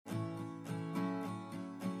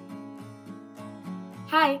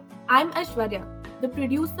Hi, I'm Aishwarya, the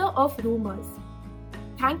producer of Rumors.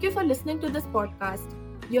 Thank you for listening to this podcast.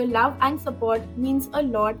 Your love and support means a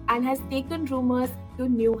lot and has taken Rumors to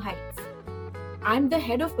new heights. I'm the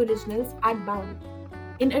head of originals at Bound.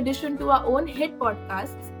 In addition to our own hit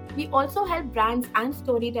podcasts, we also help brands and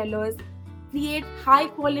storytellers create high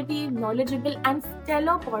quality, knowledgeable, and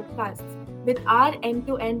stellar podcasts with our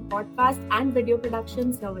end-to-end podcast and video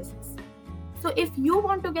production services. So if you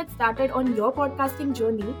want to get started on your podcasting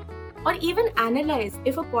journey or even analyze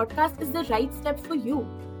if a podcast is the right step for you,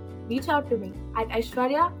 reach out to me at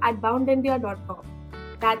aishwarya@boundindia.com.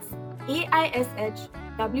 That's AISHWARYA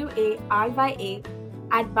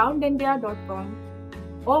at boundindia.com.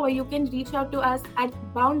 Or you can reach out to us at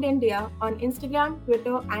Bound India on Instagram,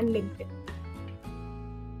 Twitter, and LinkedIn.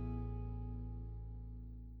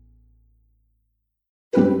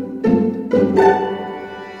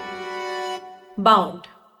 Bound.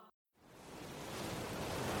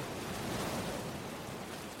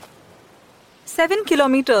 "7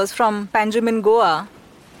 kilometers from Panjim, Goa,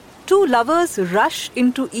 two lovers rush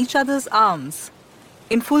into each other's arms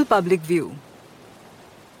in full public view.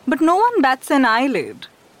 But no one bats an eyelid.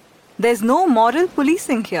 There's no moral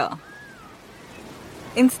policing here.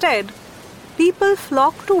 Instead, people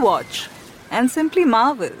flock to watch and simply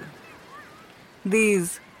marvel.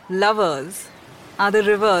 These lovers are the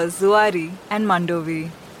rivers Zuari and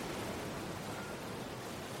Mandovi.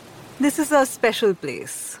 This is a special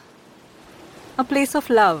place. A place of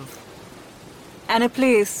love and a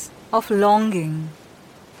place of longing.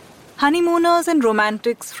 Honeymooners and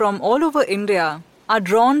romantics from all over India are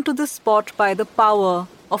drawn to the spot by the power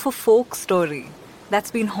of a folk story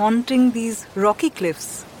that's been haunting these rocky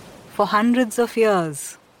cliffs for hundreds of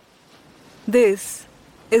years. This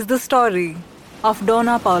is the story of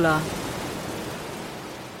Dona Paula.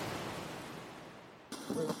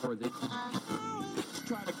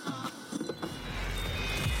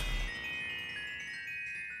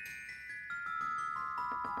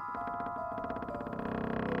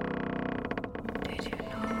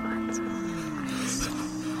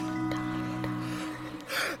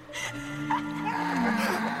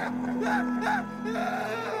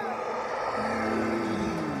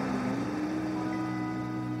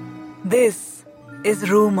 This is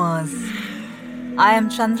Rumors. I am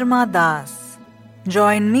Chandrama Das.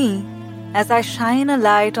 Join me as I shine a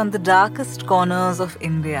light on the darkest corners of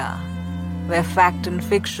India, where fact and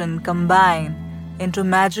fiction combine into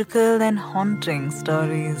magical and haunting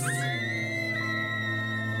stories.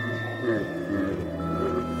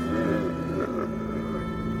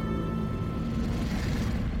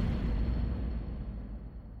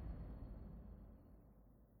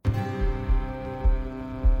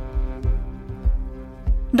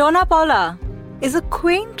 Dona Paula is a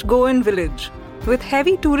quaint Goan village with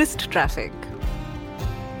heavy tourist traffic.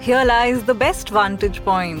 Here lies the best vantage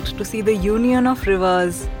point to see the union of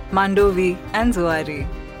rivers Mandovi and Zuari.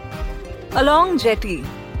 A long jetty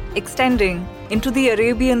extending into the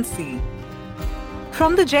Arabian Sea.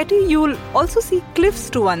 From the jetty you'll also see cliffs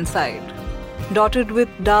to one side, dotted with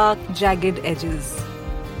dark, jagged edges.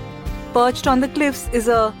 Perched on the cliffs is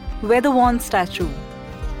a weather-worn statue.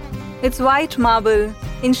 Its white marble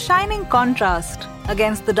in shining contrast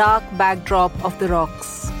against the dark backdrop of the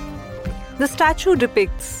rocks. The statue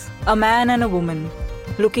depicts a man and a woman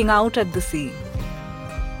looking out at the sea.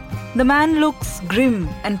 The man looks grim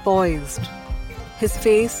and poised, his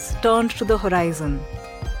face turned to the horizon.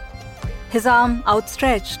 His arm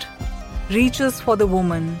outstretched reaches for the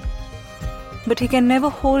woman, but he can never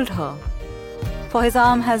hold her, for his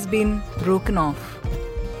arm has been broken off.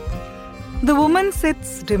 The woman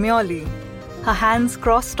sits demurely, her hands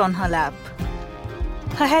crossed on her lap.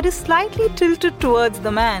 Her head is slightly tilted towards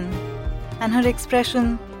the man, and her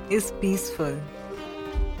expression is peaceful.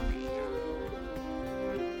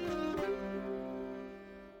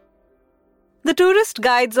 The tourist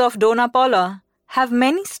guides of Dona Paula have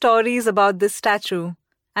many stories about this statue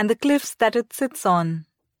and the cliffs that it sits on.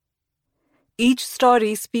 Each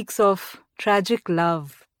story speaks of tragic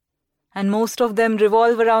love, and most of them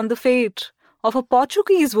revolve around the fate of a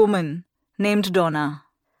Portuguese woman named Dona.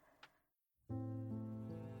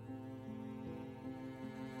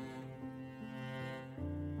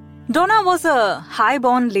 Dona was a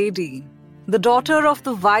high-born lady, the daughter of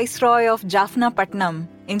the Viceroy of Jaffna-Patnam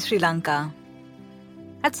in Sri Lanka.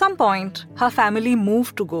 At some point, her family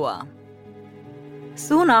moved to Goa.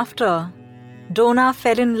 Soon after, Dona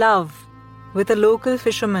fell in love with a local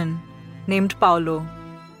fisherman named Paulo.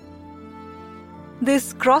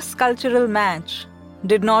 This cross-cultural match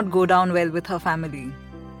did not go down well with her family.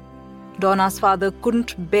 Dona's father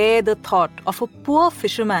couldn't bear the thought of a poor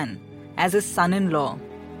fisherman as his son-in-law.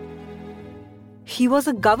 He was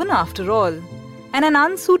a governor after all, and an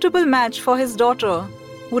unsuitable match for his daughter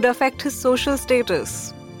would affect his social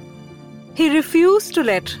status. He refused to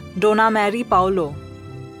let Donna marry Paolo.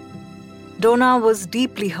 Donna was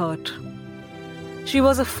deeply hurt. She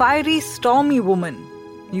was a fiery, stormy woman,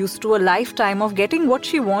 used to a lifetime of getting what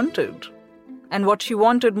she wanted. And what she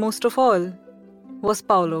wanted most of all was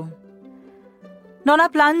Paolo. Donna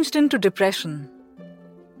plunged into depression.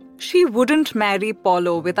 She wouldn't marry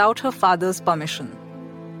Paolo without her father's permission.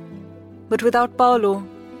 But without Paolo,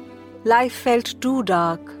 life felt too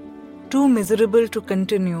dark, too miserable to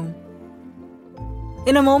continue.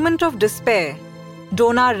 In a moment of despair,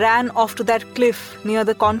 Donna ran off to that cliff near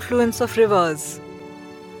the confluence of rivers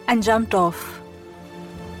and jumped off.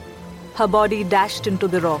 Her body dashed into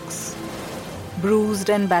the rocks. Bruised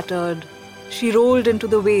and battered, she rolled into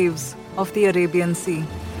the waves of the Arabian Sea.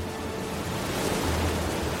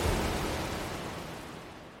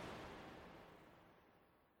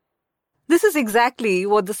 This is exactly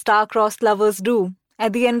what the star-crossed lovers do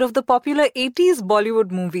at the end of the popular 80s Bollywood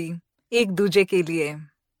movie, Ek Duje Ke Liye.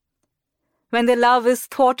 When their love is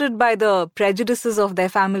thwarted by the prejudices of their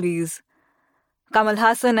families, Kamal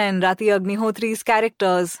Haasan and Rati Agnihotri's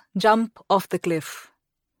characters jump off the cliff.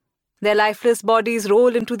 Their lifeless bodies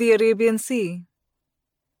roll into the Arabian Sea.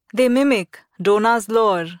 They mimic Donna's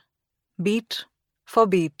lore, beat for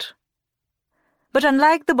beat. But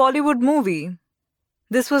unlike the Bollywood movie,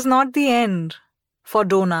 this was not the end for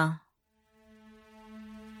Donna.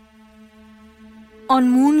 On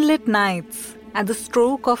moonlit nights, at the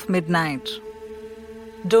stroke of midnight,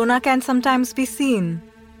 Donna can sometimes be seen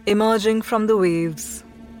emerging from the waves.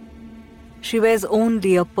 She wears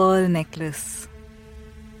only a pearl necklace.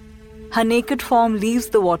 Her naked form leaves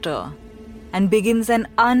the water and begins an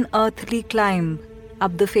unearthly climb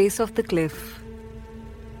up the face of the cliff.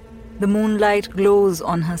 The moonlight glows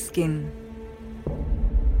on her skin.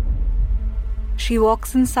 She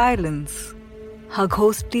walks in silence, her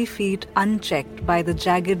ghostly feet unchecked by the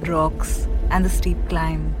jagged rocks and the steep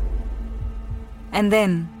climb. And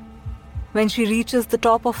then, when she reaches the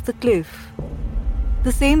top of the cliff,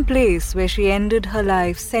 the same place where she ended her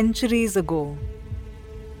life centuries ago,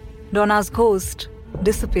 Donna's ghost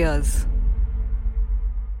disappears.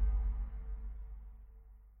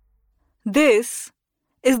 This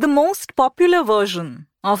is the most popular version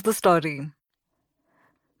of the story.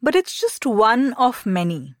 But it's just one of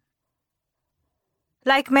many.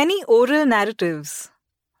 Like many oral narratives,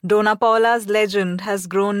 Donna Paola's legend has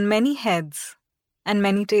grown many heads and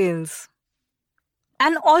many tales.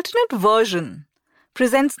 An alternate version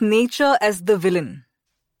presents nature as the villain.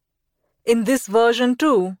 In this version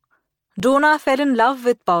too, Donna fell in love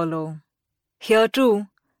with Paolo. Here too,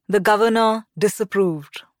 the governor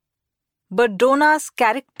disapproved. But Donna's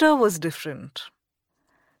character was different.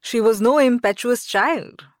 She was no impetuous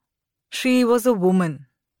child. She was a woman.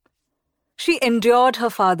 She endured her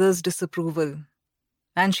father's disapproval,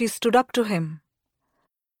 and she stood up to him.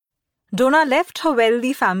 Donna left her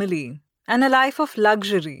wealthy family and a life of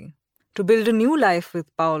luxury to build a new life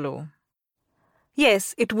with Paolo.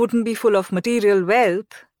 Yes, it wouldn't be full of material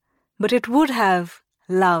wealth, but it would have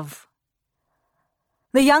love.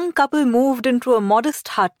 The young couple moved into a modest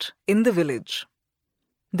hut in the village.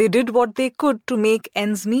 They did what they could to make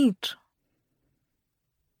ends meet.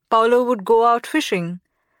 Paolo would go out fishing,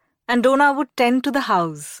 and Donna would tend to the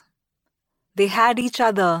house. They had each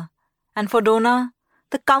other, and for Donna,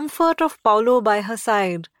 the comfort of Paolo by her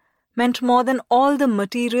side meant more than all the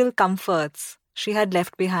material comforts she had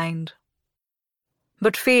left behind.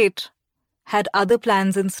 But fate had other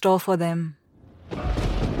plans in store for them.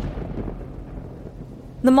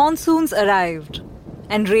 The monsoons arrived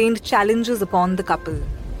and rained challenges upon the couple.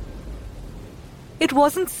 It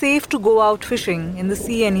wasn't safe to go out fishing in the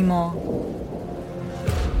sea anymore.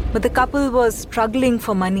 But the couple was struggling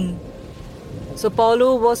for money, so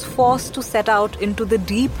Paolo was forced to set out into the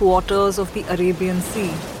deep waters of the Arabian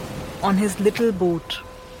Sea on his little boat.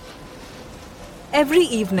 Every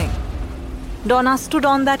evening, Donna stood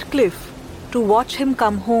on that cliff to watch him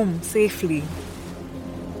come home safely.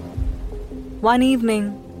 One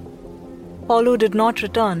evening, Paolo did not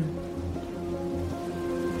return.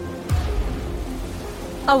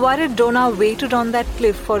 A worried Donna waited on that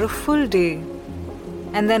cliff for a full day,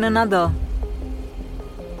 and then another.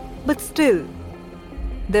 But still,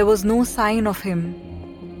 there was no sign of him.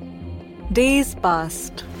 Days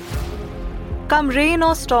passed. Come rain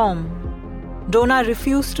or storm, Donna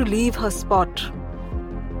refused to leave her spot.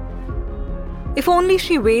 If only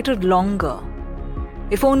she waited longer.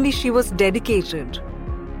 If only she was dedicated.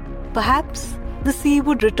 Perhaps the sea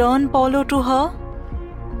would return Paolo to her?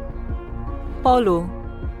 Paulo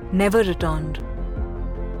never returned.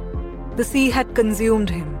 The sea had consumed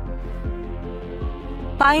him.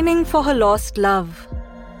 Pining for her lost love,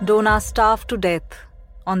 Dona starved to death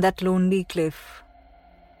on that lonely cliff.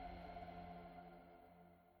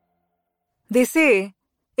 They say,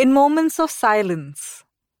 in moments of silence,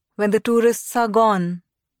 when the tourists are gone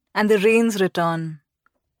and the rains return,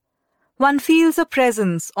 one feels a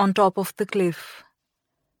presence on top of the cliff.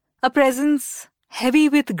 A presence heavy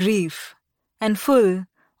with grief and full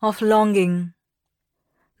of longing.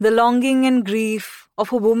 The longing and grief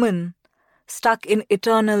of a woman stuck in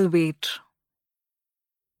eternal wait.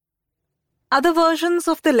 Other versions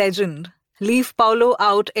of the legend leave Paulo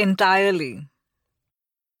out entirely.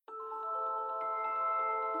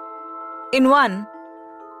 In one,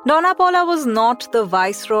 Dona Paula was not the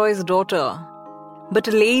viceroy's daughter, but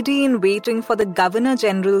a lady in waiting for the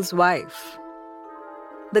governor-general's wife.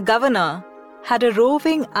 The governor had a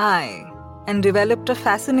roving eye and developed a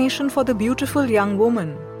fascination for the beautiful young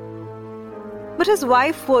woman. But his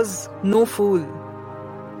wife was no fool.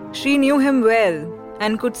 She knew him well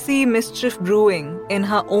and could see mischief brewing in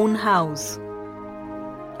her own house.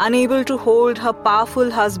 Unable to hold her powerful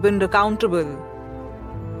husband accountable,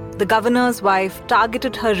 the governor's wife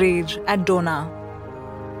targeted her rage at Dona.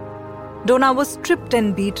 Dona was stripped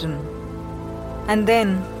and beaten, and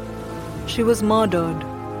then she was murdered.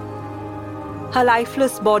 Her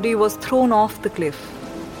lifeless body was thrown off the cliff,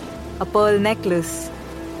 a pearl necklace,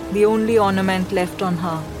 the only ornament left on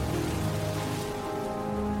her.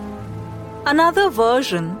 Another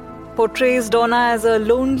version portrays Dona as a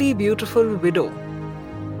lonely, beautiful widow.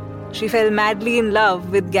 She fell madly in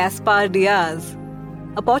love with Gaspar Diaz,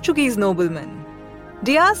 a Portuguese nobleman.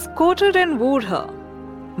 Diaz courted and wooed her,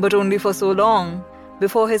 but only for so long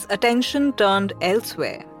before his attention turned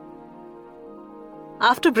elsewhere.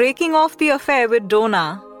 After breaking off the affair with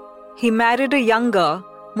Dona, he married a younger,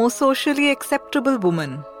 more socially acceptable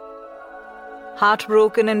woman.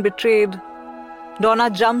 Heartbroken and betrayed, Dona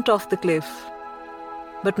jumped off the cliff,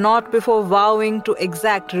 but not before vowing to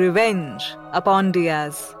exact revenge upon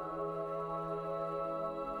Diaz.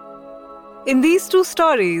 In these two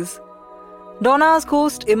stories, Dona's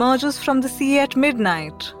ghost emerges from the sea at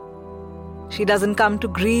midnight. She doesn't come to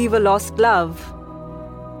grieve a lost love,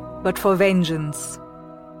 but for vengeance.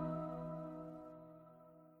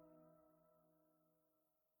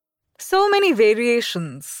 So many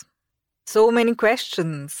variations, so many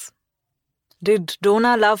questions. Did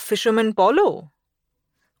Dona love fisherman Paulo?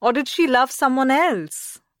 Or did she love someone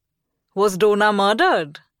else? Was Dona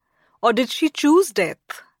murdered? Or did she choose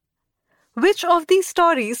death? Which of these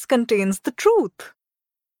stories contains the truth?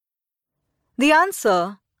 The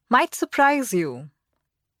answer might surprise you.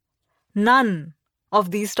 None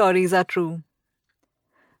of these stories are true.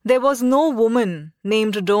 There was no woman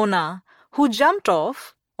named Dona who jumped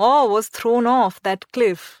off or was thrown off that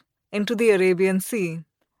cliff into the Arabian Sea.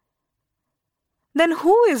 Then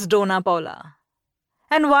who is Dona Paula?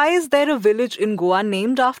 And why is there a village in Goa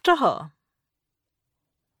named after her?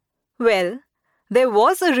 Well, there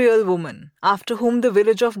was a real woman after whom the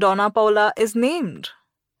village of Dona Paula is named.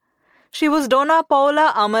 She was Dona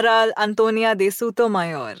Paula Amaral Antonia de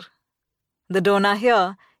Sotomayor. The Dona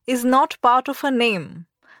here is not part of her name,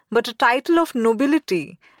 but a title of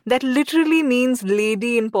nobility that literally means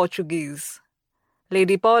lady in Portuguese.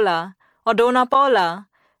 Lady Paula, or Dona Paula,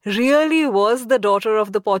 really was the daughter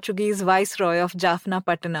of the Portuguese viceroy of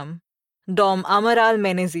Jaffna-Pattanam, Dom Amaral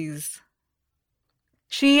Menezes.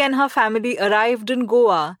 She and her family arrived in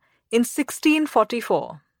Goa in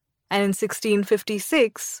 1644, and in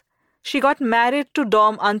 1656, she got married to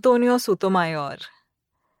Dom Antonio Sotomayor.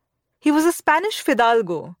 He was a Spanish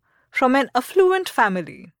fidalgo from an affluent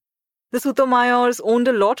family. The Sotomayors owned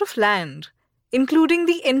a lot of land, including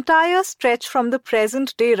the entire stretch from the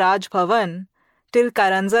present-day Raj Bhavan till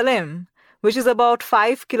Karanzalem, which is about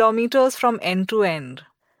 5 kilometers from end to end.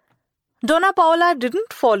 Dona Paula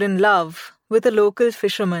didn't fall in love with a local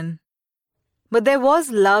fisherman. But there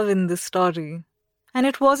was love in this story, and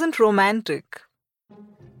it wasn't romantic.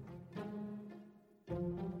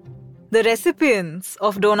 The recipients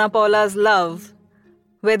of Dona Paula's love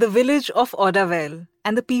were the village of Odavel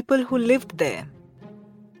and the people who lived there.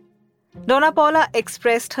 Dona Paula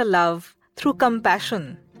expressed her love through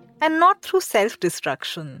compassion and not through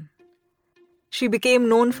self-destruction. She became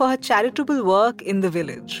known for her charitable work in the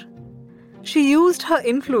village. She used her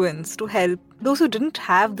influence to help those who didn't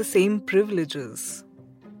have the same privileges.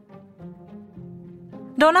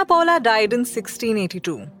 Dona Paula died in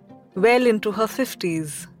 1682, well into her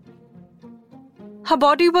 50s. Her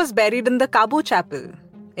body was buried in the Cabo Chapel,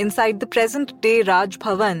 inside the present-day Raj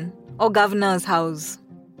Bhavan or Governor's House.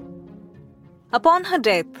 Upon her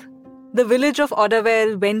death, the village of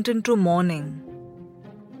Odawel went into mourning.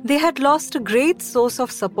 They had lost a great source of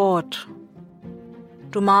support.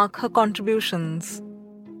 To mark her contributions,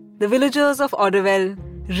 the villagers of Odawel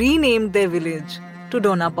renamed their village to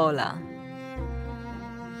Dona Paula.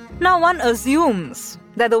 Now one assumes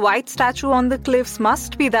that the white statue on the cliffs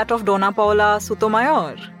must be that of Dona Paula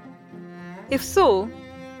Sotomayor. If so,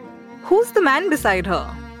 who's the man beside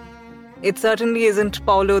her? It certainly isn't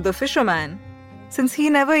Paulo the fisherman, since he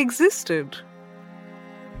never existed.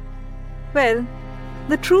 Well,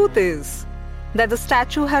 the truth is that the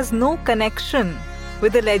statue has no connection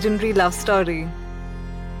with the legendary love story.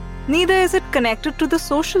 Neither is it connected to the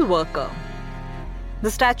social worker.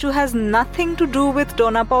 The statue has nothing to do with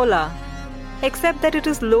Dona Paula, except that it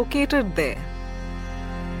is located there.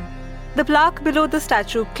 The plaque below the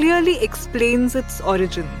statue clearly explains its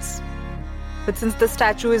origins. But since the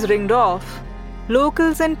statue is ringed off,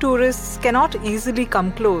 locals and tourists cannot easily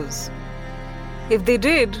come close. If they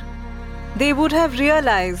did, they would have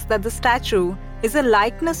realized that the statue is a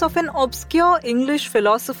likeness of an obscure English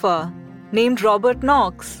philosopher named Robert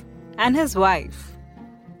Knox and his wife.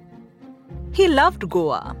 He loved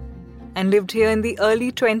Goa and lived here in the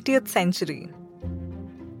early 20th century.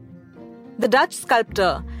 The Dutch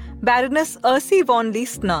sculptor Baroness Ursie von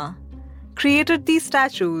Leestner created these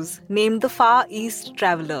statues named the Far East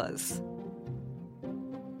Travelers.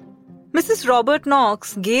 Mrs. Robert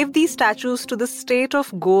Knox gave these statues to the state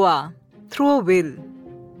of Goa through a will.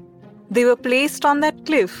 They were placed on that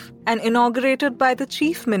cliff and inaugurated by the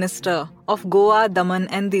Chief Minister of Goa, Daman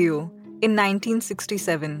and Diu in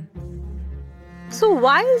 1967. So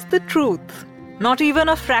why is the truth not even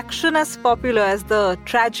a fraction as popular as the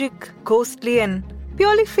tragic, ghostly and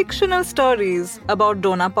purely fictional stories about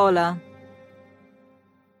Dona Paula?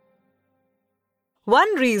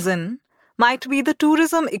 One reason might be the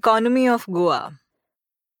tourism economy of Goa.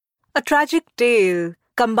 A tragic tale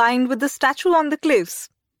combined with the statue on the cliffs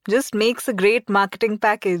just makes a great marketing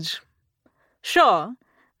package. Sure,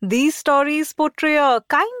 these stories portray a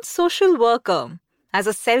kind social worker as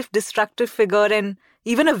a self-destructive figure and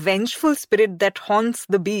even a vengeful spirit that haunts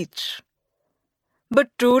the beach. But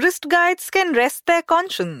tourist guides can rest their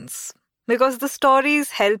conscience because the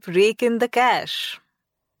stories help rake in the cash.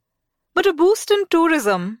 But a boost in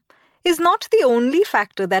tourism is not the only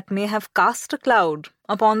factor that may have cast a cloud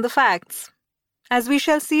upon the facts, as we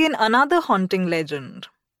shall see in another haunting legend.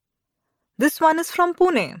 This one is from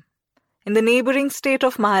Pune, in the neighbouring state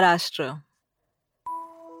of Maharashtra.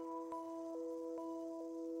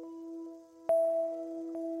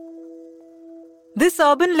 This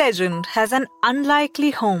urban legend has an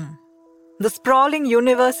unlikely home, the sprawling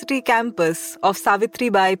university campus of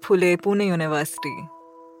Savitribai Phule Pune University.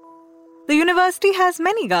 The university has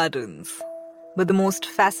many gardens, but the most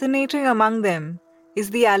fascinating among them is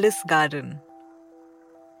the Alice Garden.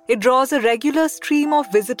 It draws a regular stream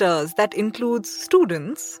of visitors that includes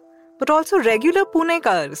students, but also regular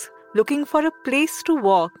Punekars looking for a place to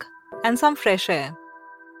walk and some fresh air.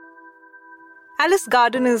 Alice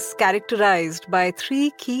Garden is characterized by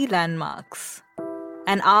 3 key landmarks: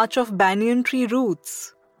 an arch of banyan tree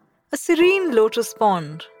roots, a serene lotus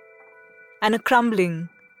pond, and a crumbling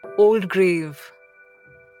old grave.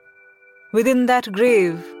 Within that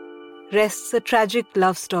grave rests a tragic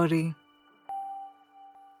love story.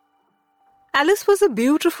 Alice was a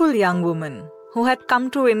beautiful young woman who had come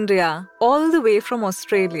to India all the way from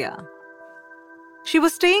Australia. She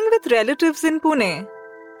was staying with relatives in Pune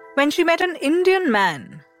when she met an Indian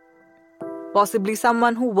man, possibly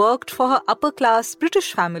someone who worked for her upper-class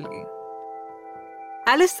British family.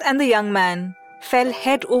 Alice and the young man fell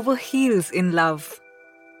head over heels in love.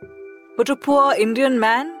 But a poor Indian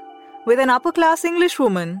man with an upper-class English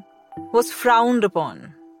woman was frowned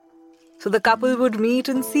upon. So the couple would meet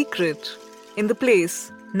in secret in the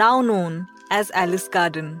place now known as Alice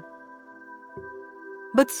Garden.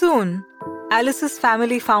 But soon, Alice's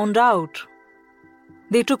family found out.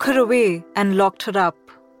 They took her away and locked her up.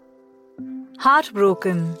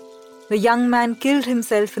 Heartbroken, the young man killed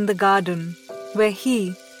himself in the garden where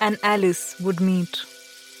he and Alice would meet.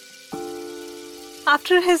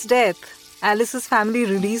 After his death, Alice's family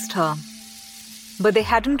released her, but they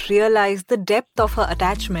hadn't realized the depth of her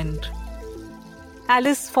attachment.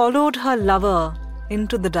 Alice followed her lover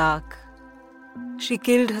into the dark. She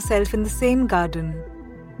killed herself in the same garden,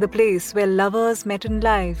 the place where lovers met in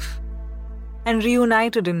life and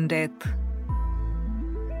reunited in death.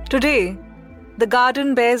 Today, the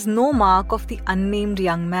garden bears no mark of the unnamed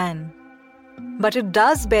young man, but it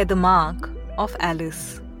does bear the mark of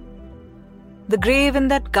Alice. The grave in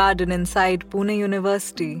that garden inside Pune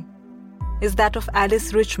University is that of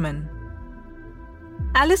Alice Richman,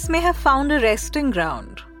 Alice may have found a resting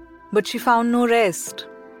ground, but she found no rest.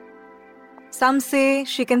 Some say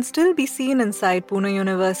she can still be seen inside Pune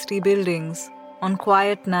University buildings on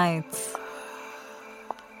quiet nights.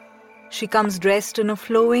 She comes dressed in a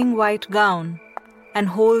flowing white gown and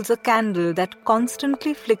holds a candle that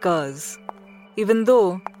constantly flickers, even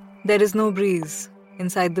though there is no breeze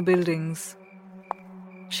inside the buildings.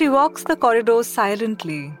 She walks the corridors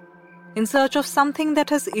silently, in search of something that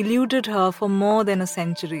has eluded her for more than a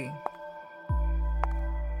century.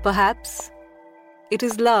 Perhaps it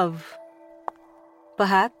is love.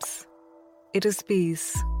 Perhaps it is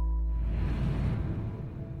peace.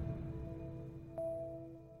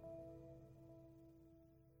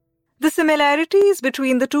 The similarities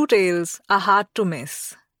between the two tales are hard to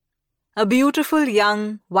miss. A beautiful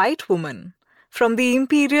young white woman from the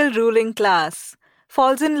imperial ruling class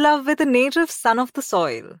falls in love with a native son of the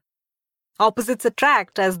soil. Opposites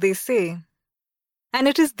attract, as they say. And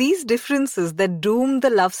it is these differences that doom the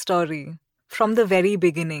love story from the very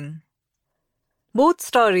beginning. Both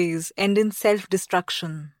stories end in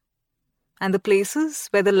self-destruction, and the places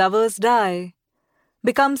where the lovers die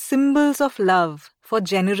become symbols of love for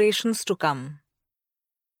generations to come.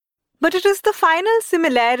 But it is the final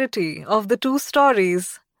similarity of the two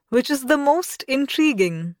stories which is the most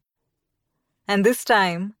intriguing. And this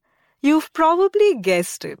time, you've probably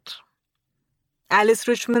guessed it. Alice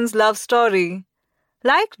Richman's love story,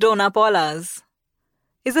 like Donna Paula's,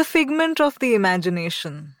 is a figment of the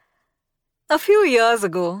imagination. A few years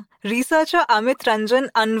ago, researcher Amit Ranjan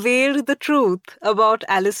unveiled the truth about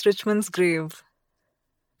Alice Richman's grave.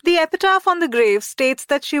 The epitaph on the grave states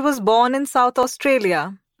that she was born in South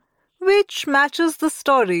Australia, which matches the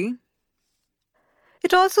story.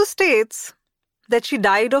 It also states that she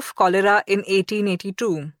died of cholera in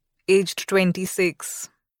 1882, aged 26.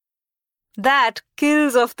 That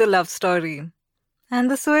kills off the love story and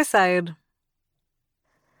the suicide.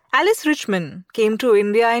 Alice Richman came to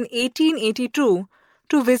India in 1882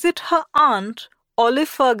 to visit her aunt Olive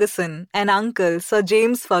Ferguson and uncle Sir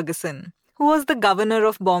James Ferguson, who was the governor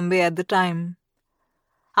of Bombay at the time.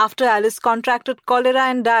 After Alice contracted cholera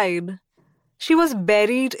and died, she was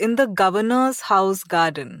buried in the governor's house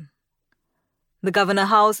garden. The governor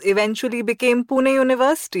house eventually became Pune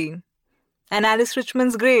University, and Alice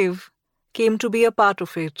Richman's grave came to be a part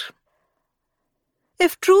of it.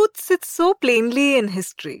 If truth sits so plainly in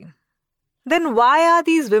history, then why are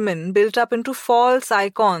these women built up into false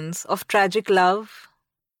icons of tragic love?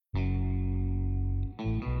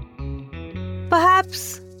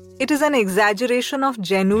 Perhaps it is an exaggeration of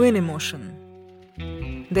genuine emotion.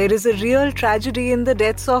 There is a real tragedy in the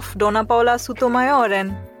deaths of Donna Paula Sotomayor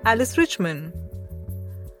and Alice Richman.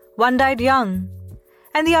 One died young,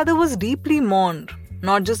 and the other was deeply mourned,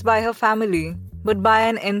 not just by her family, but by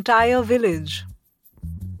an entire village.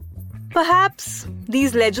 Perhaps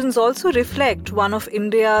these legends also reflect one of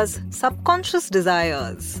India's subconscious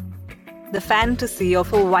desires, the fantasy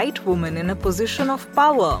of a white woman in a position of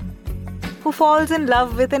power who falls in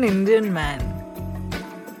love with an Indian man.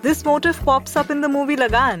 This motif pops up in the movie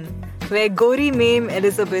Lagan, where Gori Mame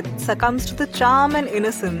Elizabeth succumbs to the charm and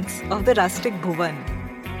innocence of the rustic Bhuvan.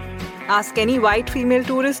 Ask any white female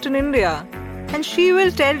tourist in India, and she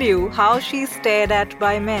will tell you how she is stared at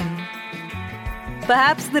by men.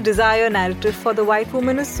 Perhaps the desire narrative for the white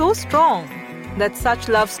woman is so strong that such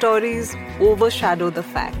love stories overshadow the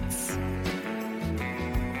facts.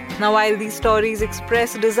 Now, while these stories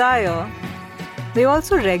express desire, they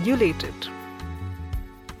also regulate it.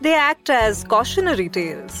 They act as cautionary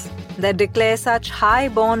tales that declare such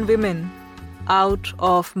high-born women out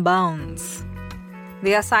of bounds.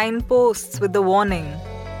 They are signposts with the warning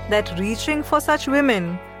that reaching for such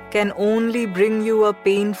women can only bring you a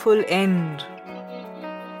painful end.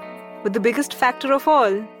 But the biggest factor of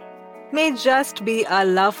all may just be our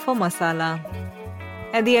love for masala.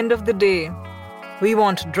 At the end of the day, we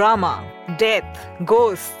want drama, death,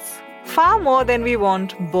 ghosts, far more than we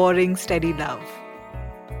want boring, steady love.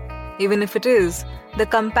 Even if it is the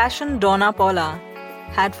compassion Donna Paula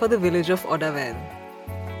had for the village of Odavel.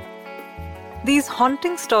 These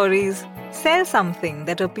haunting stories sell something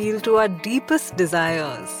that appeal to our deepest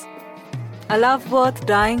desires. A love worth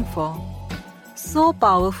dying for, so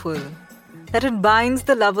powerful that it binds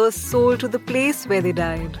the lover's soul to the place where they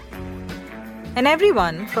died. And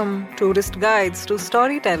everyone, from tourist guides to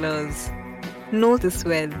storytellers, know this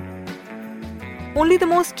well. Only the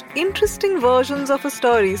most interesting versions of a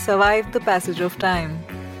story survive the passage of time,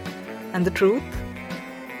 and the truth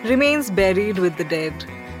remains buried with the dead.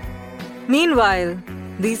 Meanwhile,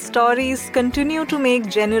 these stories continue to make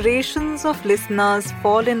generations of listeners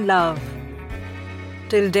fall in love.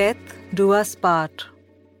 Till death do us part.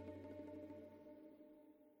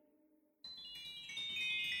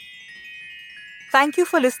 Thank you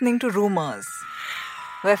for listening to Rumours,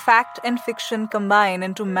 where fact and fiction combine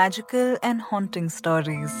into magical and haunting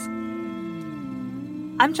stories.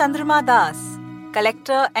 I'm Chandrama Das,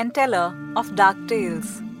 collector and teller of dark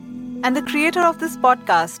tales, and the creator of this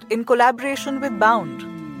podcast in collaboration with Bound,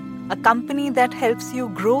 a company that helps you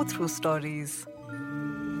grow through stories.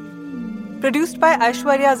 Produced by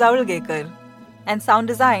Aishwarya Zaulgekar and sound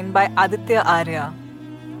design by Aditya Arya.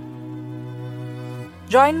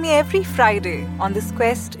 Join me every Friday on this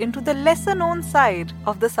quest into the lesser-known side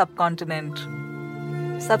of the subcontinent.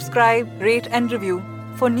 Subscribe, rate and review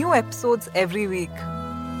for new episodes every week.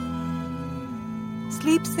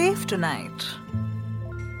 Sleep safe tonight.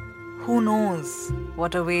 Who knows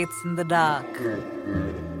what awaits in the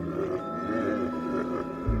dark?